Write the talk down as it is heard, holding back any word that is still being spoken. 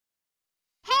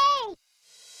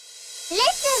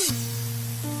Listen!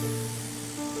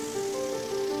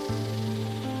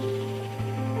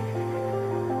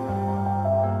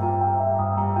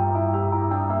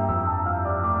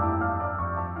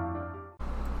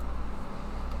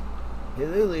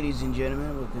 Hello ladies and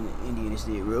gentlemen, welcome to Indiana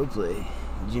State Roleplay.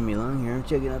 Jimmy Long here. I'm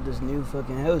checking out this new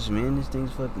fucking house, man. This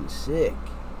thing's fucking sick.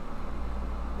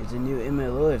 It's a new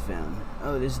MLO I found.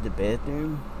 Oh, this is the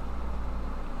bathroom?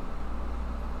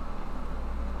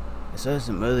 I saw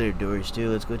some other doors too.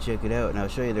 Let's go check it out and I'll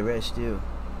show you the rest too.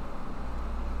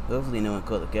 Hopefully no one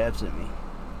called the cops at me.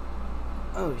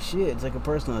 Oh shit, it's like a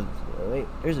personal... Wait,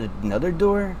 there's another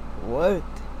door? What?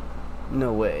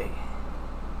 No way.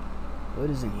 What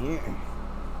is in here?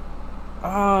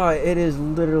 Oh, it is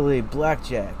literally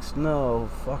blackjacks. No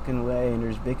fucking way. And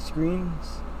there's big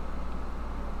screens.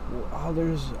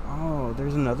 Oh,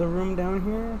 there's another room down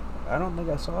here. I don't think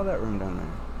I saw that room down there.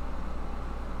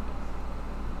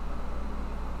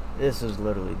 This is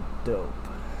literally dope.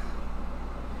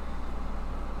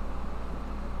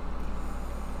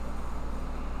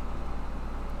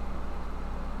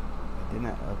 Didn't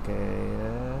I?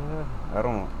 Okay. I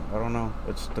don't know.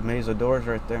 It's the maze of doors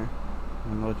right there.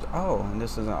 Oh, and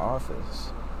this is an office.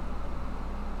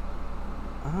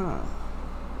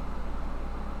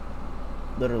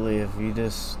 Literally, if you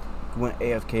just went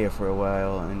AFK for a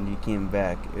while and you came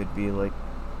back, it'd be like,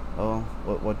 oh,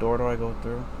 what door do I go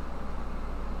through?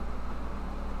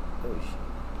 Oh shit.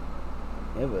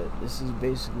 Yeah, but this is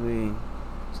basically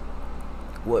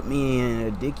what me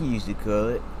and Dickie used to call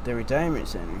it, the retirement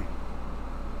center.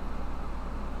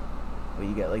 But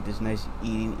you got like this nice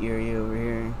eating area over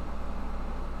here.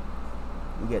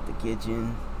 You got the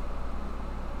kitchen.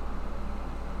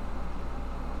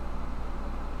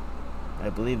 I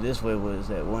believe this way was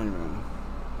that one room.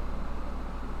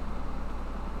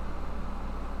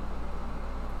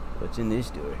 What's in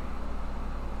this door?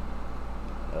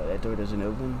 Oh, that door doesn't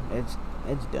open? That's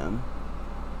dumb.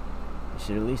 It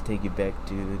should at least take you back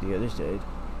to the other side.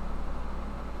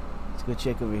 Let's go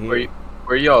check over here.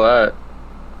 Where y'all at?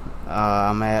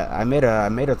 I made a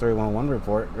 311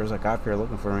 report. There's a cop here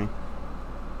looking for me.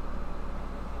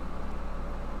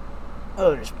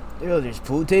 Oh, there's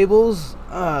pool tables.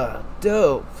 Ah,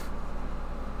 dope.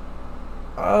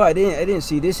 Oh, I didn't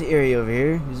see this area over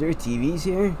here. Is there TVs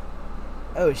here?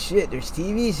 Oh shit, there's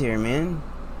TVs here, man.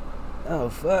 Oh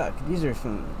fuck, these are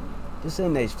fun. This is a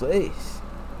nice place.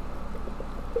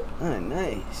 Oh,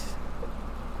 nice.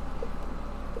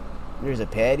 There's a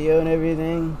patio and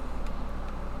everything.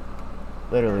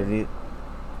 Literally,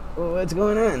 well, what's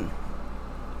going on?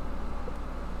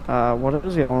 What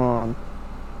is going on?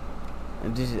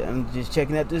 I'm just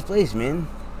checking out this place, man.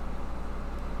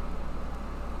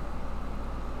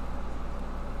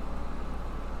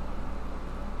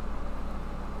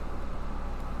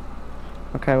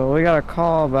 Okay, well, we got a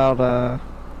call about a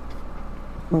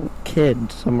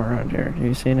kid somewhere around here. Have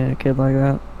you seen a kid like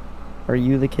that? Are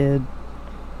you the kid?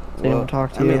 Does anyone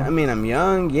talk to you? I mean, I'm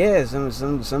young. Yeah,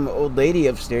 some old lady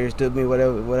upstairs told me what I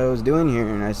was doing here,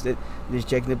 and I said, just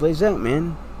checking the place out,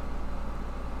 man.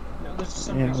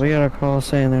 Yeah, we got a call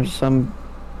saying there's some.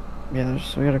 Yeah,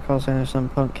 we got a call saying there's some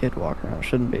punk kid walking around.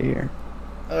 Shouldn't be here.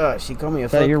 She called me a.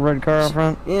 Is that your red car up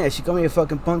front? Yeah, she called me a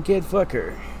fucking punk kid. Fuck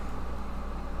her.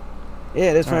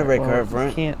 Yeah, that's my red car up front.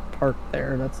 You can't park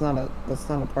there. That's not a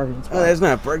parking spot. Oh, that's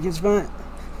not a parking spot?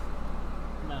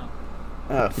 No.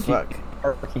 Oh, fuck.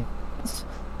 Parking.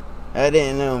 I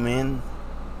didn't know, man.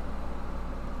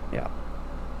 Yeah.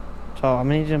 So I'm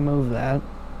gonna need you to move that.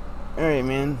 All right,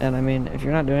 man. And I mean, if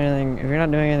you're not doing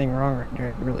anything wrong right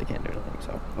here, you really can't do anything.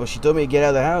 So. Well, she told me to get out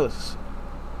of the house.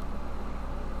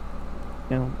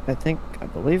 You know, I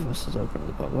believe this is open to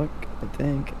the public. I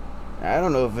think. I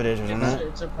don't know if it is or not.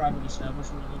 It's a private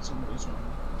establishment. It's somebody's home.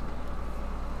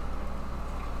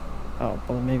 Oh,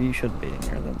 well, maybe you shouldn't be in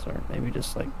here then, sir. Maybe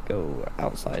just, like, go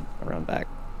outside, around back.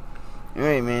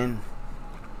 Alright, man.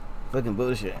 Fucking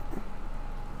bullshit.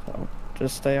 So,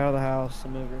 just stay out of the house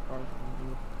and move your car.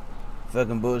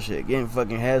 Fucking bullshit. Getting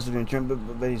fucking hassled and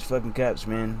trimmed by these fucking cops,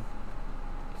 man.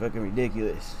 Fucking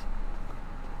ridiculous.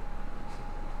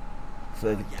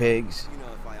 Fucking pigs. You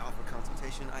know, if I offer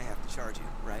consultation, I have to charge you,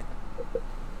 right?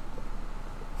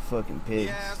 Fucking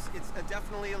pigs. Yes, it's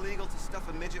definitely illegal to stuff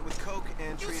a midget with coke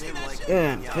and treat him like...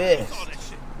 Yeah, I'm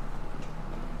pissed.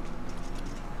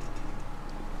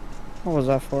 What was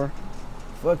that for?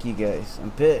 Fuck you guys.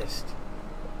 I'm pissed.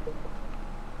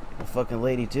 A fucking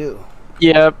lady, too.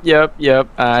 Yep. Yeah,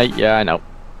 I know.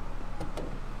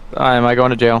 Am I going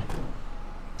to jail?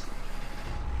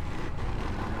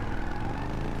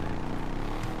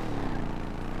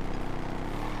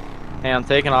 Hey, I'm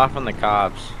taking off from the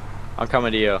cops. I'm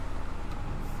coming to you.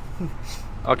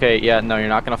 Okay, yeah, no, you're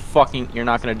not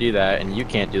gonna do that, and you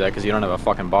can't do that because you don't have a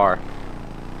fucking bar.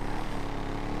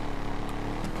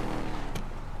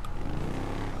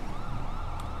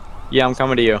 Yeah, I'm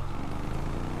coming to you.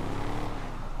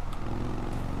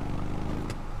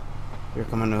 You're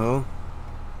coming to who?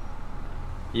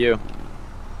 You.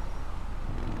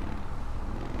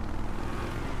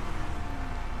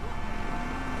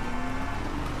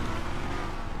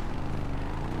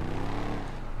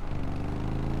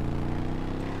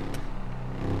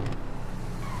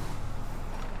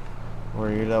 Or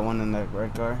you're that one in that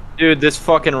red car? Dude, this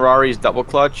fucking Rari's double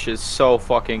clutch is so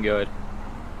fucking good.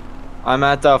 I'm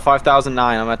at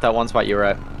 5009. I'm at that one spot you were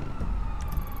at.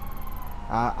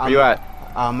 Where you at?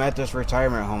 I'm at this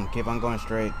retirement home. Keep on going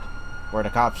straight. Where the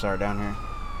cops are down here.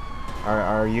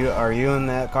 Are you in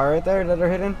that car right there that are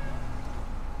hitting?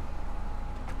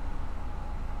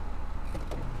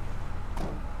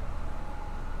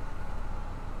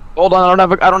 Hold on,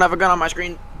 I don't have a gun on my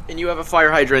screen, and you have a fire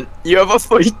hydrant. You have a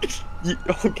fight.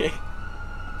 Okay.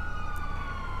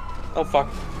 Oh fuck.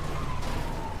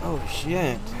 Oh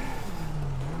shit.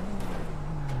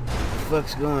 What the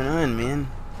fuck's going on, man?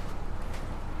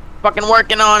 Fucking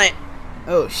working on it.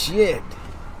 Oh shit.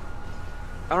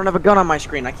 I don't have a gun on my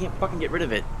screen. I can't fucking get rid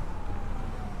of it.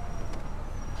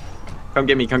 Come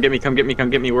get me, come get me, come get me, come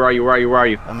get me. Where are you? Where are you? Where are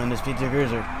you? I'm in this PT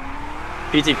Cruiser.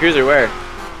 PT Cruiser, where?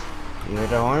 You heard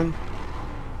the horn?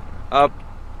 Up.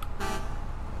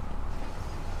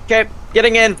 Okay,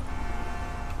 getting in.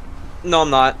 No, I'm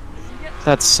not.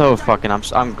 That's so fucking. I'm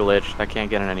glitched. I can't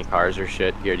get in any cars or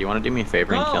shit. Here, do you want to do me a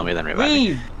favor and kill me, then revive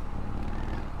me?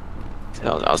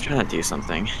 I was trying to do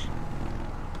something.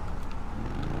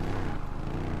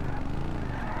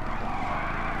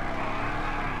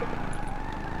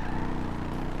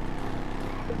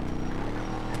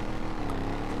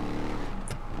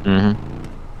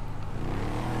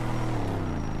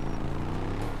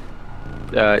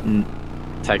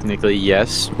 Technically,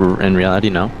 yes. In reality,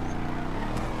 no.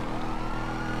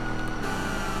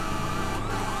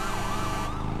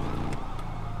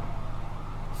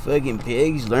 Fucking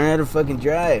pigs, learn how to fucking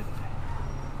drive.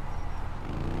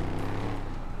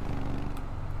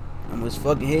 I almost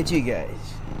fucking hit you guys.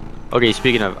 Okay,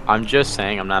 speaking of, I'm just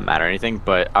saying I'm not mad or anything,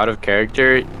 but out of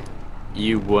character,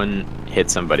 you wouldn't hit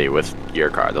somebody with your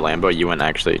car, the Lambo. You wouldn't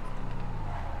actually.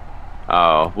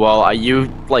 Oh, well,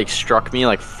 you, like, struck me,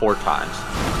 like, 4 times.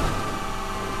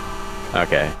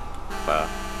 Okay.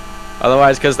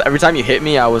 Otherwise, because every time you hit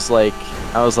me, I was like,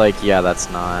 yeah, that's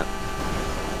not.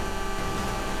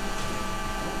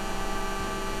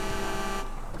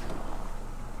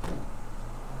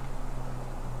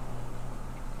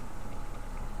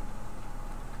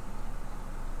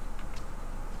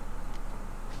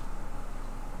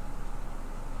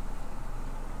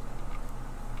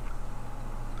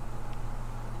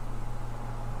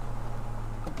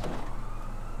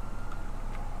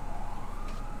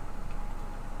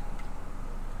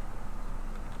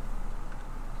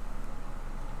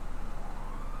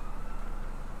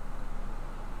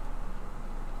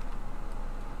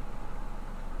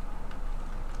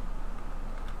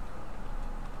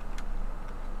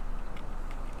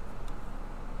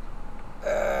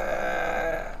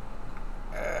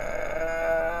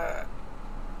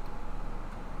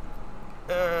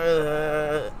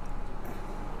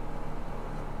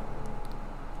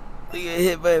 We got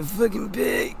hit by a fucking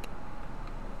pig.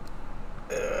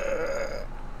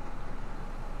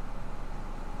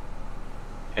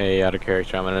 Hey, out of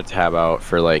character, I'm gonna tab out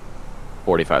for like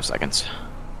 45 seconds.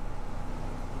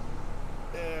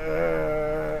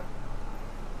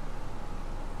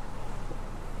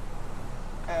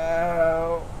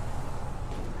 Ow.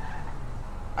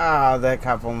 Ah, that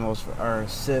cop almost, or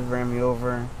Civ ran me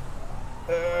over.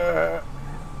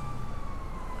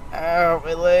 Ow,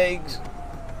 my legs.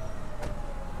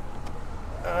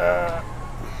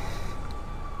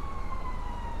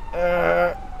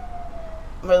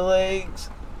 My legs.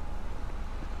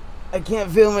 I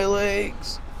can't feel my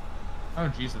legs. Oh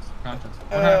Jesus, conscious.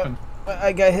 What happened?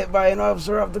 I got hit by an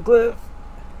officer off the cliff.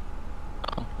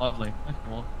 Oh, lovely. That's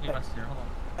cool. You rest here. Hold on.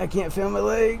 I can't feel my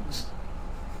legs.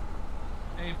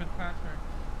 Hey, Fitzpatrick.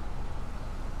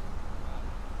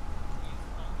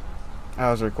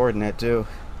 I was recording that too.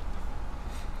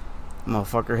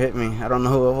 Motherfucker hit me. I don't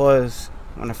know who it was.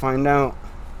 When I find out,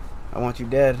 I want you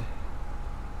dead.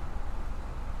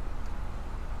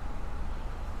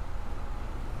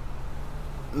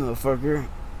 Motherfucker.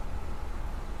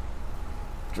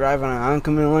 Driving on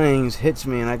oncoming lanes, hits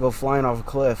me, and I go flying off a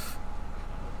cliff.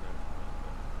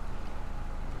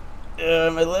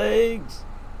 My legs.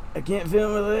 I can't feel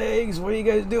my legs. What are you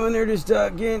guys doing there just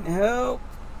talking? Help.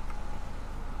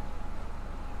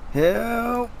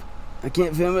 Help! I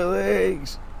can't feel my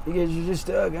legs. You guys are just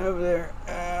stuck over there.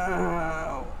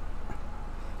 Ow!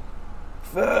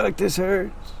 Fuck, this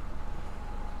hurts.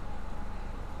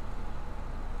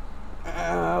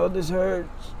 Ow, this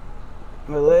hurts.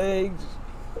 My legs.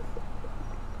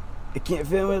 I can't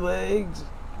feel my legs.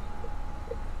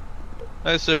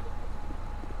 Hi, sir.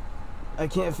 I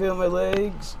can't feel my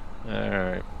legs.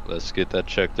 Alright, let's get that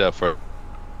checked out for.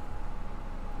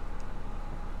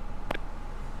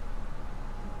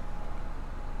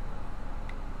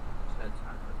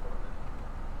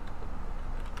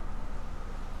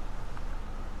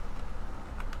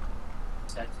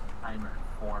 Set timer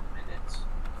 4 minutes.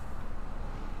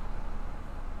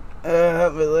 My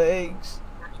legs.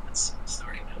 It's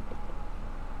starting now.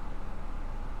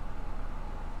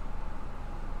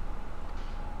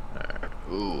 Alright,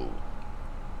 ooh.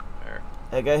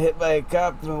 I got hit by a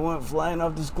cop and I went flying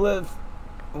off this cliff.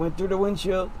 I went through the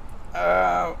windshield.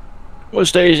 Ow. What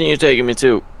station you taking me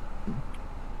to?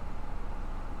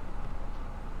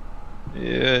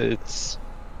 Yeah, it's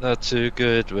not too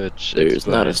good, which There's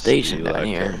not a explains station the down lack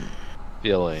here. of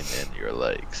feeling in your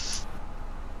legs.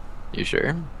 You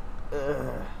sure?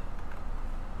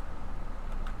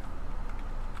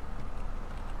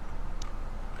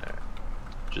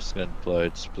 Just gonna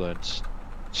blood splints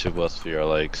to both of your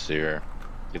legs here,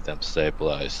 get them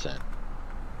stabilized, and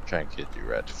try and get you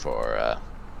ready for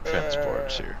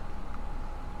transport here.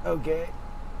 Okay.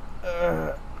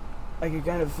 I can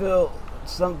kind of feel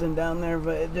something down there,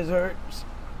 but it just hurts.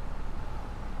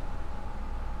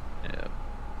 Yeah.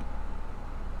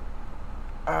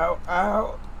 Ow,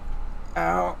 ow,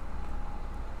 ow.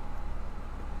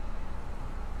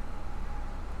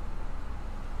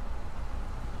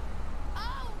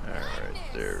 Alright,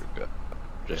 there we go.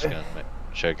 Just gonna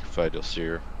check your vitals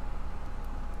here.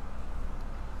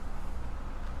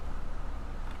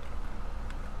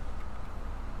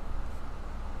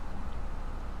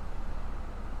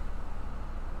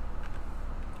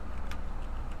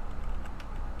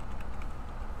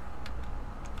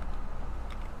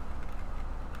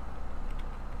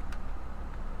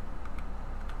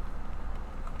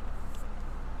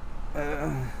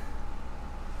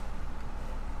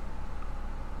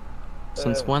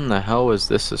 Since when the hell was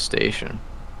this a station?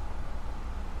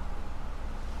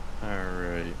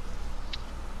 Alright.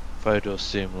 Vitals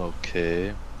seem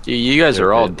okay. You guys They're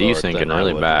are a all bit lower desync than and I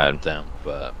really would bad. want them,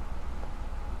 but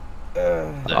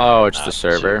Oh, it's not the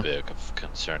server. Too big of a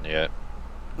concern yet.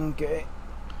 Okay.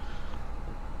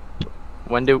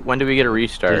 When do we get a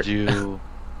restart? Did you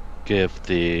give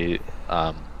the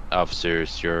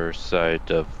officers your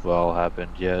side of what all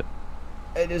happened yet?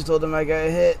 I just told them I got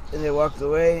hit, and they walked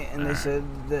away, and they said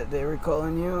that they were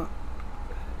calling you.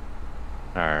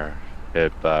 Or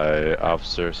hit by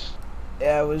officers?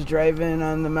 Yeah, I was driving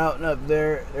on the mountain up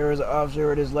there. There was an officer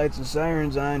with his lights and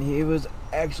sirens on. He was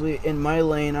actually in my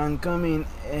lane oncoming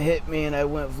and hit me, and I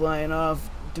went flying off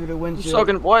through the windshield.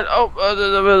 Soaking what? Oh,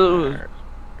 Alright.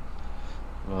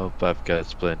 Well, I've got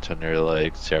splint on your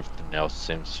legs. Everything else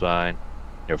seems fine.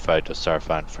 Your vitals are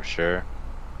fine for sure.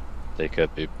 They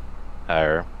could be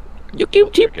higher. you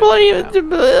keep They're getting playing.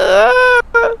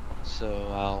 So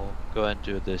I'll go and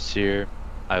do this here.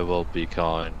 I will be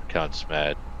calling Count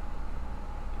Smed.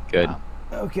 Good.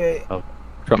 Okay.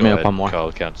 Drop me up on more.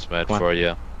 Call Count Smed Come on. for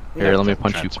you. Here, let me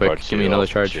punch you Transport quick. Give me another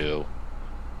over charge. to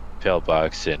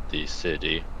pillbox in the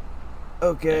city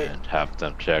Okay. and have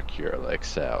them check your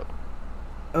legs out.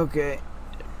 Okay.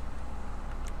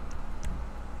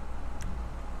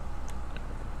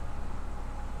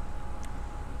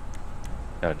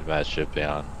 And the match should be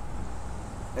on.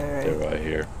 They're Alright. right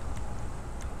here.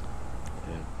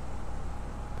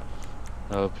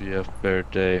 Yeah. Hope you have a better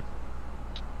day.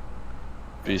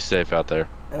 Be safe out there.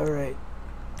 Alright.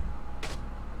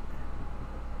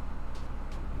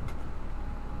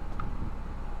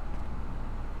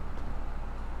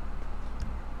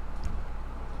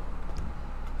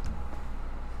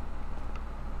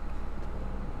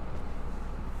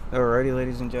 Alrighty,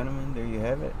 ladies and gentlemen, there you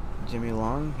have it. Jimmy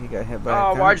Long, he got hit by a Oh,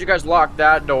 cop. why'd you guys lock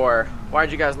that door?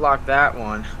 Why'd you guys lock that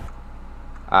one?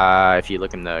 If you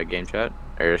look in the game chat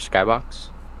or skybox.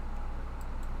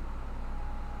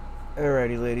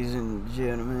 Alrighty, ladies and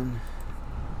gentlemen.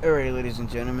 Alrighty, ladies and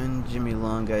gentlemen, Jimmy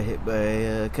Long got hit by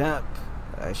a cop.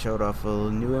 I showed off a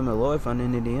new MLO I found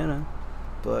in Indiana,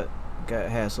 but got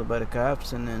hassled by the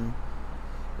cops, and then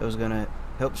I was gonna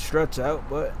help Struts out,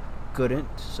 but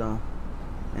couldn't, so,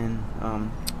 and,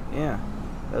 yeah,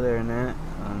 other than that,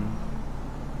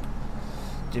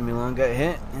 Jimmy Long got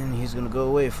hit, and he's gonna go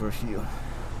away for a few,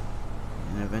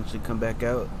 and eventually come back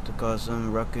out to cause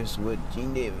some ruckus with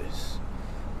Gene Davis.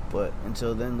 But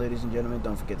until then, ladies and gentlemen,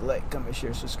 don't forget to like, comment,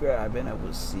 share, subscribe, and I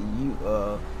will see you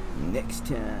all next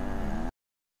time.